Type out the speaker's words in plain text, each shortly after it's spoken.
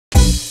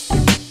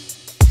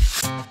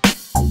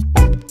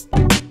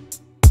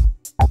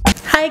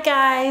Hi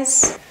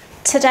guys!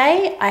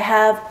 Today I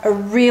have a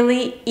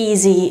really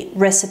easy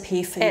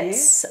recipe for you.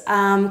 It's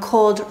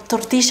called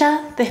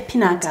Tortilla de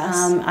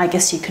Espinacas. I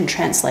guess you can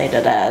translate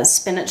it as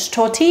spinach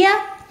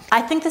tortilla.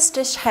 I think this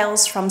dish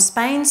hails from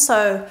Spain,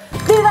 so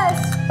 ¡Viva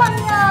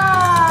España!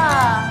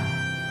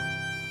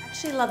 I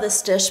actually love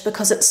this dish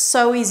because it's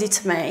so easy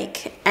to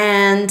make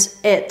and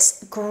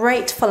it's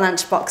great for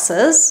lunch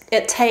boxes.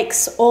 It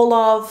takes all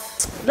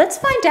of, let's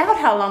find out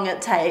how long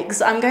it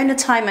takes. I'm going to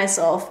time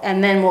myself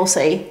and then we'll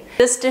see.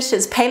 This dish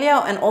is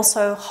paleo and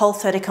also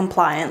Whole30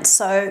 compliant,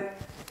 so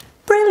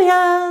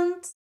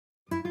brilliant!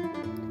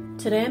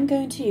 Today I'm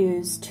going to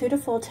use 2 to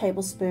 4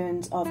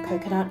 tablespoons of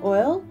coconut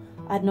oil.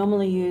 I'd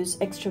normally use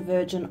extra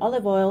virgin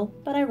olive oil,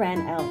 but I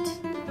ran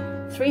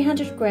out.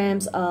 300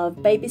 grams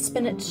of baby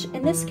spinach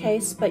in this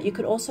case, but you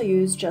could also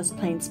use just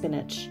plain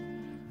spinach.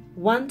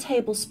 1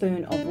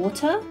 tablespoon of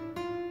water,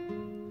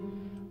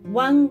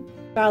 1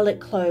 garlic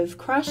clove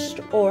crushed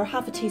or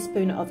half a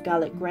teaspoon of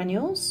garlic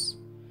granules,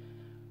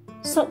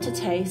 salt to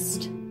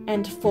taste,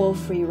 and 4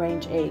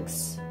 free-range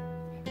eggs.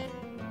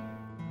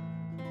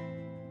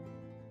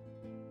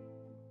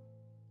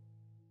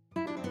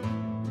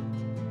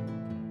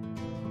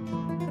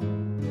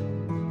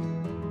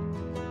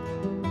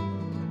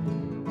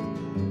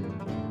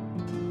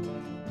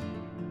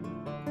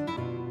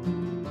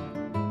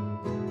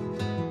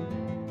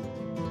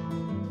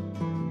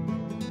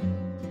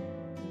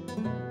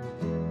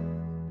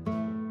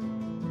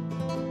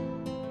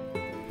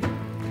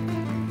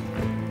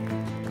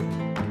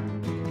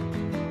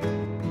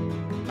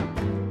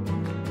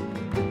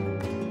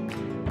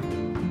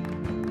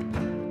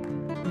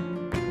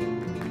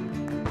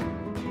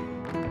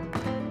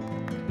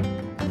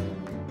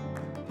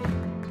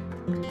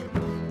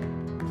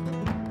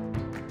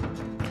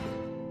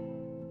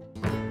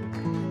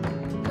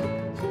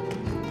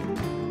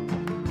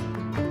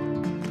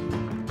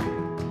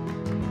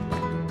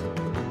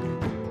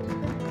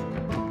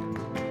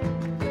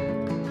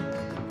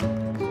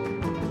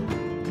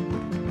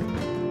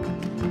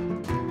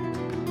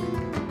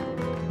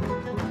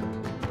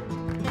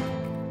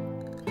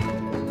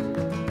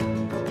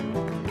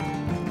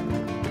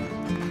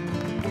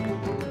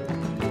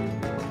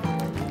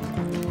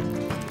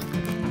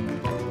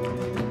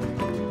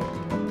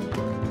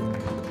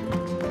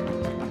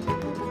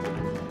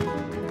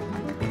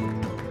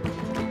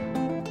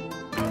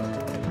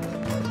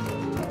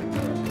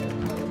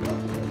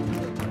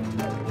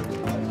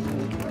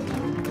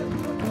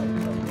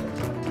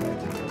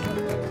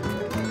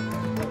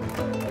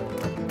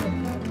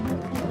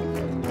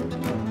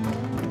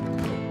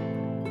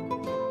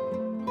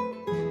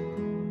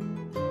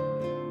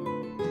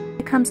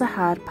 Comes a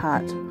hard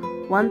part.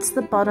 Once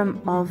the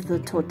bottom of the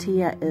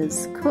tortilla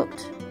is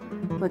cooked,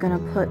 we're going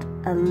to put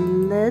a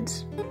lid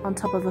on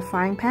top of the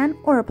frying pan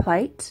or a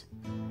plate.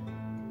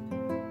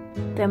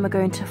 Then we're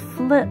going to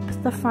flip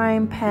the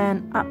frying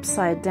pan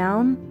upside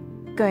down.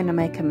 Going to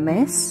make a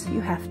mess,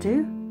 you have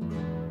to.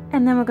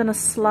 And then we're going to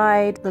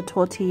slide the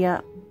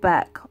tortilla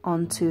back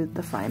onto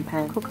the frying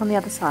pan. Cook on the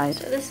other side.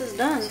 So this is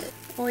done.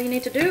 All you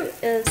need to do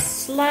is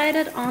slide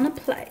it on a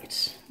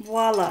plate.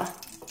 Voila!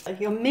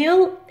 Your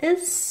meal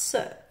is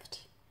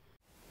served.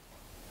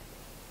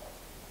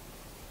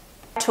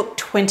 It took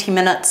 20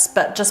 minutes,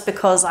 but just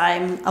because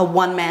I'm a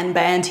one-man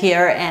band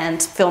here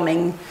and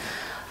filming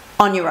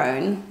on your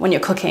own when you're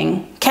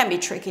cooking can be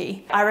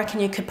tricky. I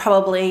reckon you could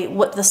probably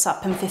whip this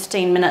up in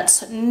 15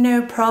 minutes,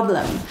 no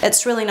problem.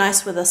 It's really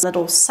nice with a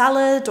little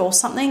salad or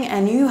something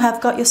and you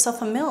have got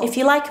yourself a meal. If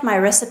you like my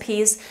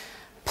recipes,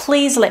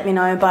 please let me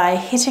know by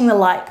hitting the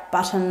like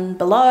button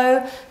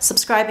below,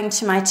 subscribing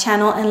to my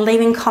channel and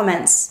leaving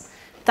comments.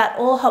 That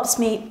all helps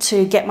me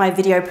to get my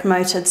video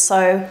promoted,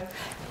 so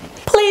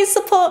please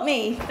support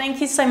me.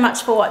 Thank you so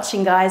much for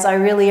watching, guys. I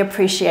really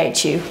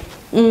appreciate you.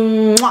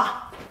 Mwah!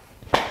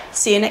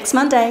 See you next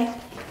Monday.